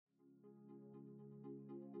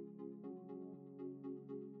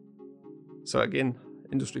So again,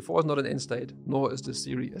 Industry 4 is not an end state, nor is the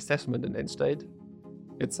SIRI assessment an end state.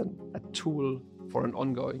 It's a tool for an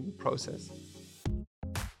ongoing process.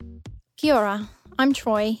 Kia ora, I'm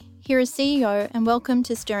Troy, here as CEO, and welcome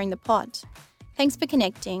to Stirring the Pot. Thanks for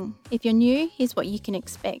connecting. If you're new, here's what you can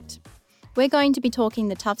expect. We're going to be talking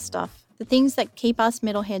the tough stuff, the things that keep us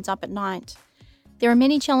metalheads up at night. There are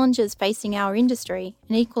many challenges facing our industry,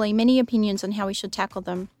 and equally many opinions on how we should tackle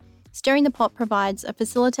them. Stirring the Pot provides a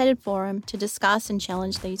facilitated forum to discuss and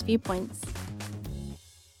challenge these viewpoints.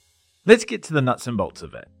 Let's get to the nuts and bolts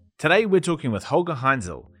of it. Today we're talking with Holger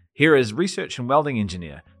Heinzel, here as research and welding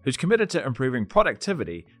engineer, who's committed to improving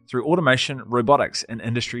productivity through automation, robotics, and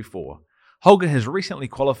Industry 4. Holger has recently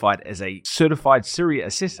qualified as a certified SIRI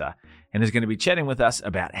assessor and is going to be chatting with us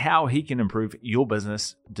about how he can improve your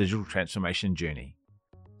business digital transformation journey.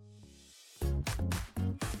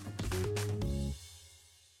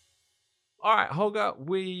 All right, Holger,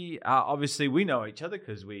 we know each other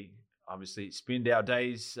because we obviously spend our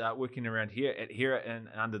days working around here at Hera and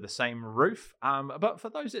under the same roof. But for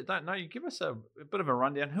those that don't know you, give us a bit of a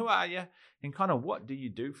rundown. Who are you and kind of what do you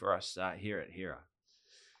do for us here at Hera?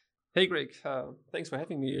 Hey, Greg. Thanks for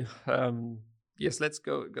having me. Yes, let's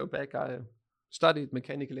go back. I studied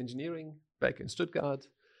mechanical engineering back in Stuttgart,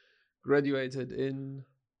 graduated in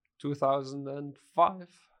 2005,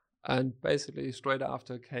 and basically straight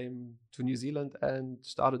after came to New Zealand and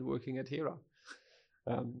started working at Hera.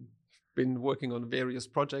 Been working on various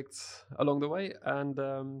projects along the way, and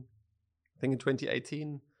I think in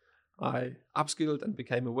 2018 I upskilled and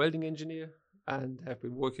became a welding engineer and have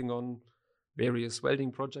been working on various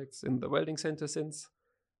welding projects in the welding center since.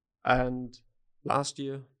 And last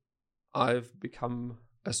year I've become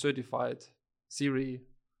a certified SIRI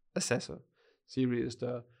assessor. SIRI is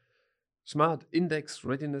the Smart Index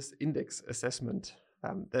Readiness Index Assessment.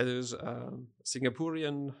 That is a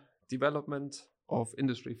Singaporean development of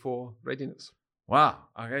Industry 4 readiness. Wow.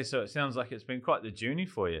 Okay, so it sounds like it's been quite the journey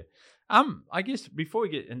for you. I guess before we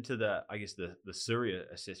get into the SIRI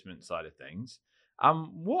assessment side of things,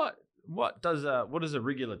 what does a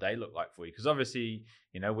regular day look like for you? Because obviously,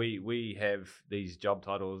 we have these job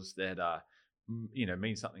titles that are,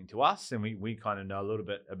 mean something to us, and we kind of know a little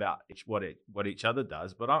bit about what each other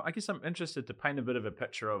does. But I guess I'm interested to paint a bit of a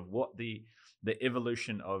picture of what the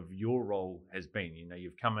evolution of your role has been.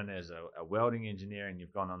 You've come in as a welding engineer and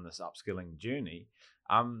you've gone on this upskilling journey.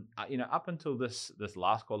 Up until this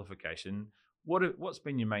last qualification, what's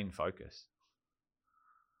been your main focus?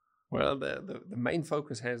 Well, the main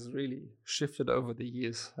focus has really shifted over the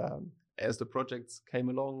years. As the projects came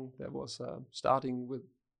along, there was starting with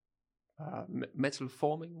metal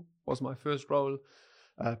forming was my first role,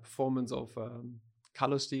 performance of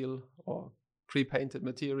color steel or pre-painted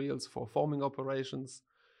materials for forming operations.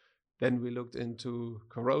 Then we looked into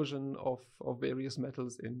corrosion of various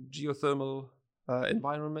metals in geothermal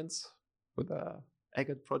environments with the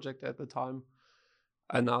agate project at the time.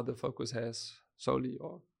 And now the focus has solely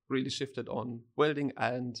or really shifted on welding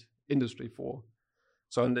and Industry 4.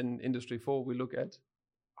 So in Industry 4, we look at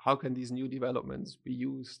how can these new developments be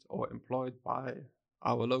used or employed by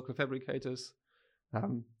our local fabricators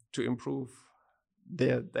to improve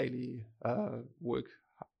their daily work.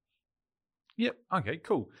 Yep. Okay.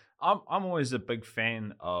 Cool. I'm always a big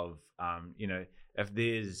fan of if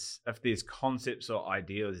there's concepts or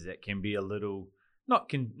ideas that can be a little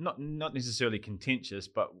not necessarily contentious,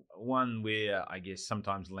 but one where I guess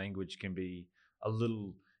sometimes language can be a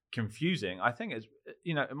little confusing. I think it's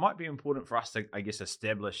it might be important for us to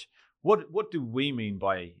establish what do we mean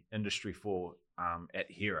by Industry 4 at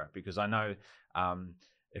Hera, because I know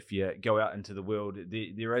if you go out into the world,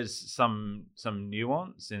 there is some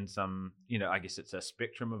nuance and some, I guess it's a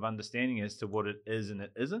spectrum of understanding as to what it is and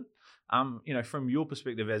it isn't. From your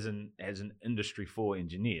perspective as an Industry 4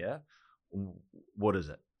 engineer, what is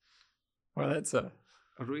it? Well, that's a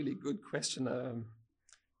really good question.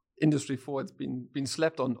 Industry 4, it's been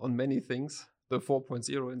slapped on many things, the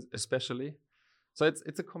 4.0 especially. So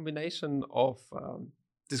it's a combination of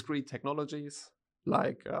discrete technologies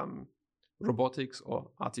like robotics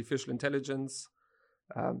or artificial intelligence,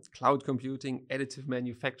 cloud computing, additive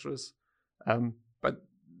manufacturers. But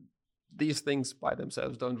these things by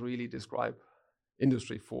themselves don't really describe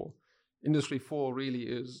Industry 4. Industry 4 really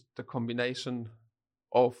is the combination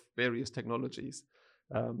of various technologies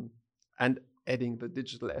and adding the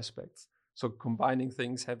digital aspects. So combining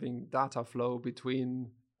things, having data flow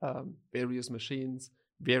between various machines,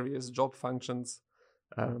 various job functions.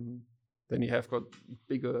 Then you have got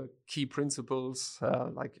bigger key principles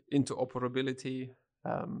like interoperability,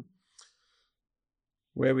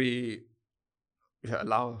 where we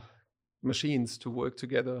allow machines to work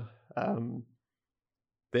together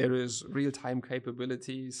There is real-time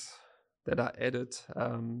capabilities that are added,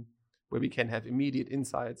 where we can have immediate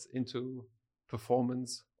insights into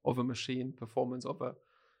performance of a machine, performance of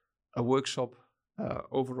a workshop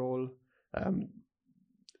overall. And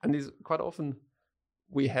these, quite often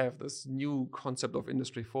we have this new concept of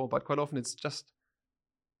Industry 4, but quite often it's just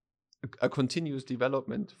a continuous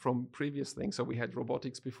development from previous things. So we had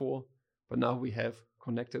robotics before, but now we have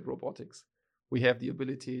connected robotics. We have the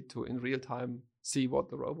ability to, in real time, see what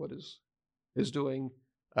the robot is doing,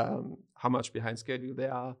 how much behind schedule they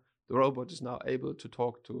are. The robot is now able to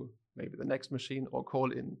talk to maybe the next machine or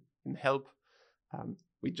call in help.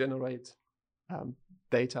 We generate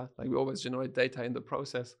data, like we always generate data in the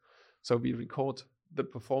process. So we record the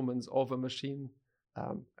performance of a machine,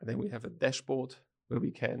 and then we have a dashboard where we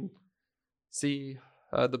can see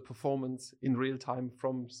the performance in real time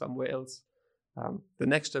from somewhere else. The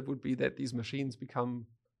next step would be that these machines become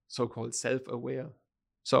so-called self-aware.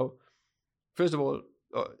 So first of all,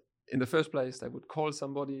 in the first place, they would call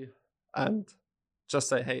somebody and just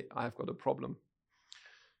say, hey, I've got a problem.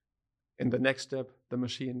 In the next step, the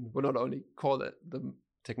machine would not only call the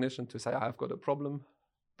technician to say, I've got a problem,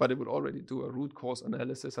 but it would already do a root cause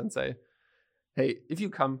analysis and say, hey, if you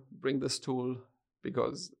come, bring this tool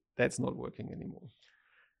because that's not working anymore.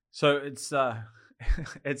 So it's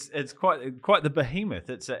it's quite the behemoth.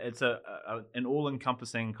 It's an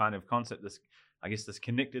all-encompassing kind of concept. This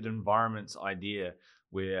connected environments idea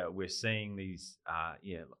where we're seeing these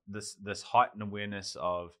this heightened awareness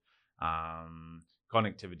of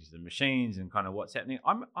connectivity to the machines and kind of what's happening.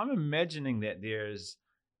 I'm imagining that there's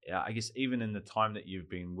I guess even in the time that you've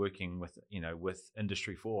been working with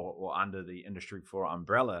Industry 4 or under the Industry 4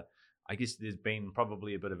 umbrella, I guess there's been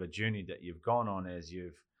probably a bit of a journey that you've gone on as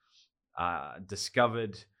you've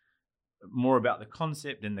discovered more about the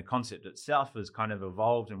concept, and the concept itself has kind of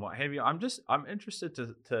evolved and what have you. I'm interested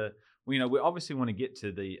to we obviously want to get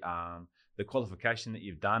to the qualification that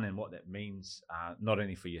you've done and what that means, not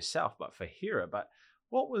only for yourself but for HERA. But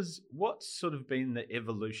what's sort of been the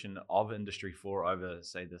evolution of Industry 4 over,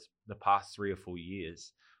 say, the past 3 or 4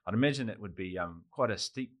 years? I'd imagine it would be quite a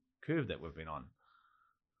steep curve that we've been on.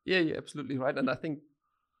 Yeah, you're absolutely right. And I think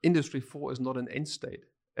Industry 4 is not an end state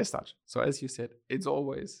as such. So as you said, it's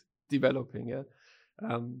always developing. Yeah?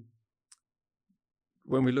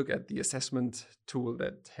 When we look at the assessment tool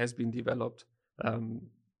that has been developed,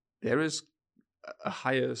 there is a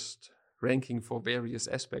highest ranking for various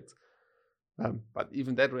aspects. But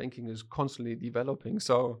even that ranking is constantly developing.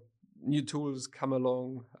 So new tools come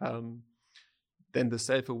along, then the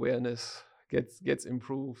self-awareness gets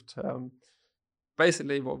improved.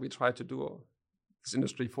 Basically, what we try to do is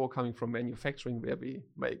Industry 4 coming from manufacturing, where we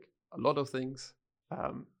make a lot of things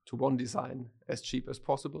to one design as cheap as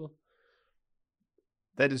possible.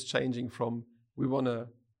 That is changing from we want to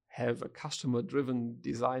have a customer-driven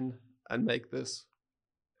design and make this,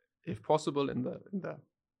 if possible, in the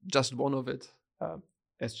just one of it,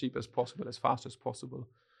 as cheap as possible, as fast as possible.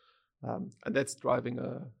 And that's driving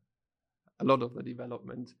a lot of the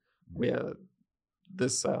development, where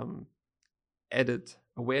this added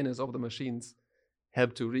awareness of the machines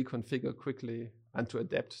help to reconfigure quickly and to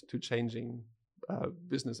adapt to changing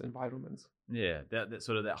business environments. Yeah, that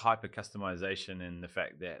sort of that hyper customization, and the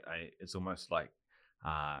fact that it's almost like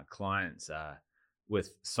clients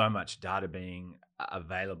with so much data being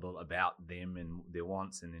available about them and their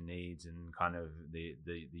wants and their needs and kind of the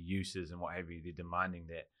uses and what have you, they're demanding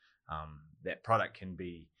that that product can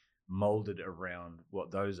be molded around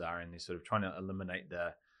what those are, and they're sort of trying to eliminate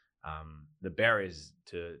the barriers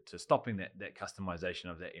to stopping that customization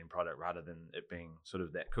of that end product, rather than it being sort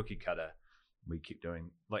of that cookie cutter we keep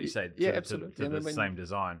doing, like you say, absolutely. to the same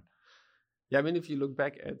design. Yeah, I mean, if you look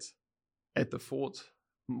back at the Ford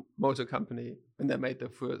Motor Company, when they made their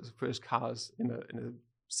first cars in a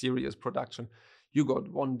serious production, you got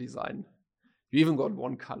one design, you even got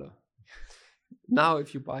one color. Now,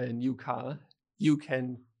 if you buy a new car, you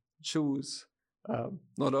can choose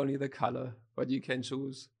not only the color, but you can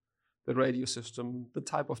choose the radio system, the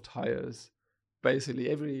type of tires,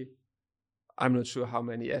 basically I'm not sure how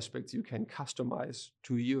many aspects you can customize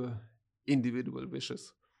to your individual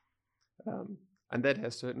wishes. And that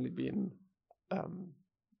has certainly been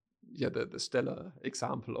the stellar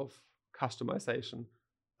example of customization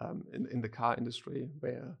in the car industry,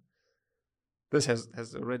 where this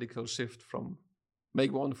has a radical shift from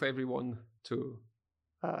make one for everyone to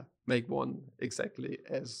make one exactly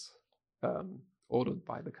as ordered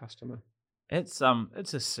by the customer. It's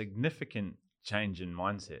a significant change in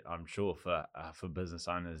mindset, I'm sure, for business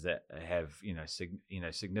owners that have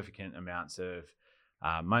significant amounts of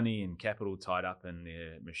money and capital tied up in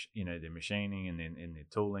their machining and then in their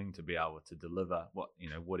tooling to be able to deliver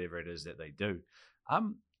whatever it is that they do.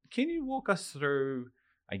 Can you walk us through,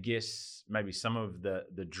 I guess, maybe some of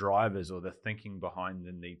the drivers or the thinking behind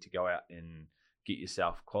the need to go out and get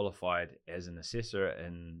yourself qualified as an assessor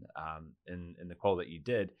in the qual that you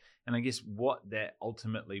did, and I guess what that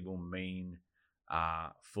ultimately will mean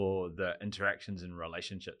for the interactions and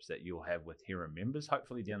relationships that you'll have with HERA members,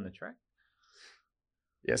 hopefully down the track?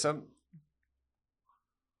 Yes,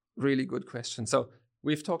 really good question. So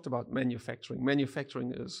we've talked about manufacturing.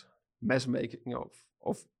 Manufacturing is mass making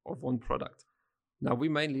of one product. Now we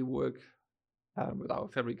mainly work with our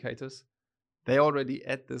fabricators. They already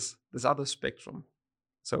add this other spectrum.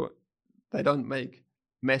 So they don't make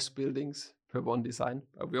mass buildings per one design,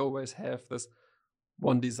 but we always have this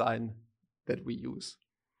one design that we use.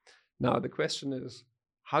 Now the question is,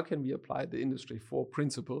 how can we apply the Industry 4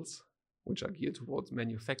 principles, which are geared towards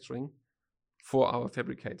manufacturing, for our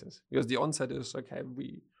fabricators? Because the onset is, okay,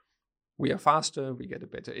 we are faster, we get a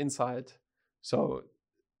better insight. So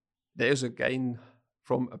there is a gain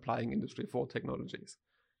from applying Industry 4 technologies.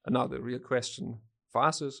 And now the real question for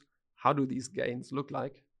us is, how do these gains look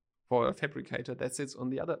like for a fabricator that sits on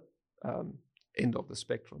the other end of the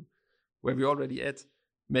spectrum, where we already at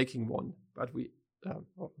making one, but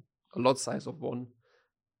a lot size of one,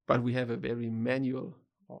 but we have a very manual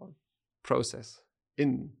process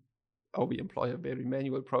or we employ a very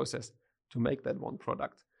manual process to make that one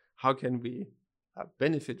product. How can we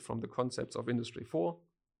benefit from the concepts of Industry 4,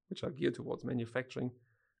 which are geared towards manufacturing,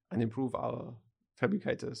 and improve our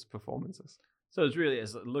fabricators' performances? So it's really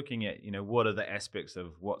as looking at, what are the aspects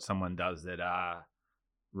of what someone does that are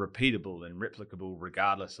repeatable and replicable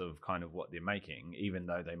regardless of kind of what they're making, even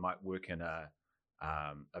though they might work in a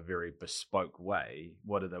very bespoke way.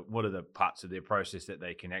 What are the parts of their process that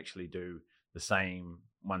they can actually do the same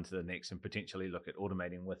one to the next, and potentially look at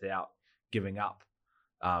automating without giving up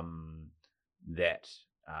that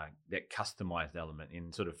customized element,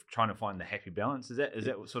 in sort of trying to find the happy balance? Is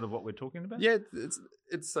that sort of what we're talking about? Yeah,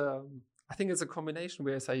 it's I think it's a combination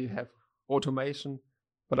where, say, you have automation,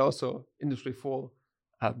 but also Industry 4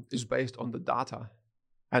 is based on the data.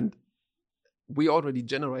 And we already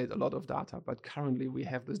generate a lot of data, but currently we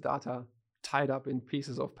have this data tied up in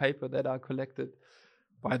pieces of paper that are collected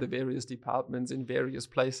by the various departments in various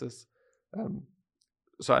places.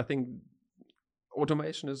 So I think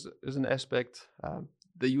automation is an aspect.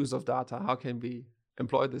 The use of data, how can we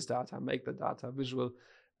employ this data, make the data visual,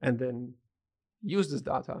 and then use this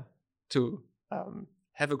data to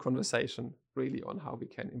have a conversation really on how we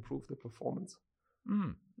can improve the performance.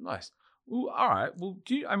 Nice. Well, all right. Well,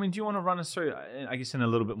 do you want to run us through, I guess, in a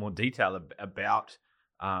little bit more detail about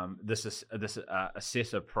this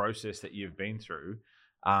assessor process that you've been through,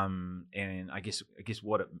 and I guess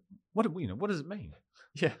what does it mean?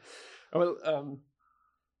 Yeah. Well,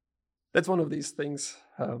 that's one of these things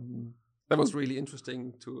that was really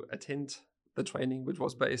interesting to attend the training, which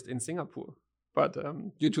was based in Singapore. But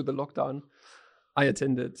due to the lockdown, I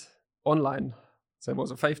attended online. So it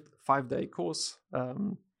was a 5-day course.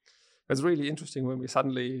 It's really interesting when we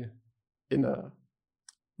suddenly in a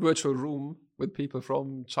virtual room with people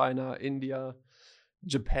from China, India,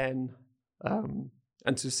 Japan,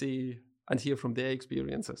 and to see and hear from their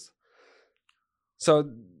experiences.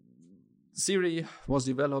 So SIRI was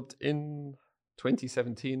developed in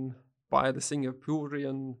 2017 by the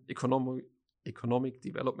Singaporean Economic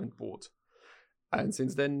Development Board. And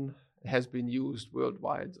since then, it has been used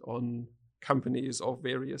worldwide on companies of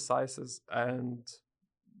various sizes and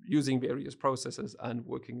using various processes and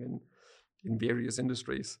working in various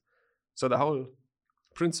industries. So the whole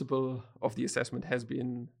principle of the assessment has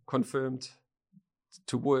been confirmed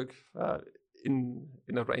to work in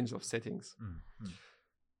a range of settings. Mm-hmm.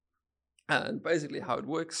 And basically how it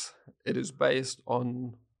works, it is based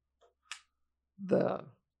on the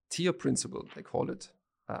tier principle, they call it.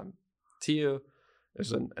 Tier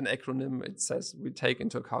is an acronym. It says we take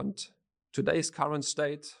into account today's current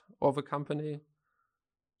state of a company.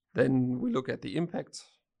 Then we look at the impact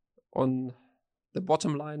on the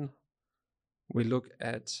bottom line. We look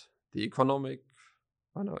at the economic,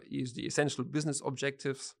 the essential business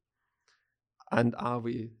objectives, and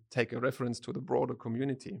we take a reference to the broader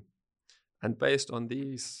community. And based on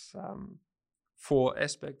these 4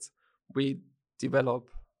 aspects, we develop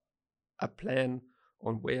a plan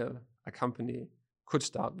on where a company could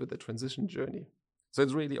start with the transition journey. So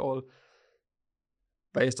it's really all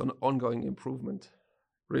based on ongoing improvement.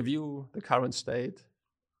 Review the current state,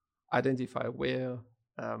 identify where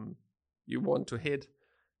you want to head,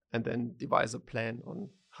 and then devise a plan on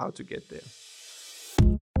how to get there.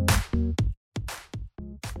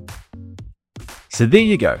 So there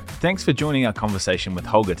you go. Thanks for joining our conversation with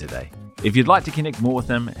Holger today. If you'd like to connect more with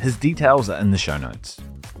him, his details are in the show notes.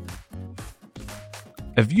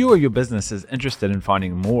 If you or your business is interested in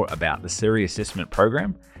finding more about the SIRI assessment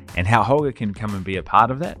program and how Holger can come and be a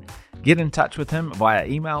part of that, get in touch with him via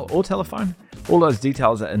email or telephone. All those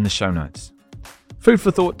details are in the show notes. Food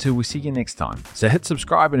for thought till we see you next time. So hit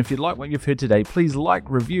subscribe, and if you like what you've heard today, please like,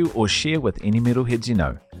 review, or share with any metalheads you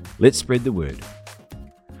know. Let's spread the word.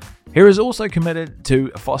 Here is also committed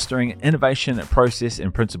to fostering innovation, process,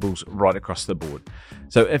 and principles right across the board.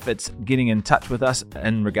 So if it's getting in touch with us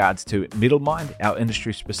in regards to MetalMind, our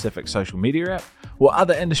industry-specific social media app, or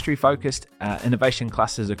other industry-focused innovation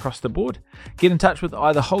clusters across the board, get in touch with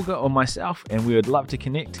either Holger or myself, and we would love to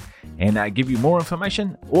connect and give you more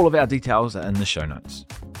information. All of our details are in the show notes.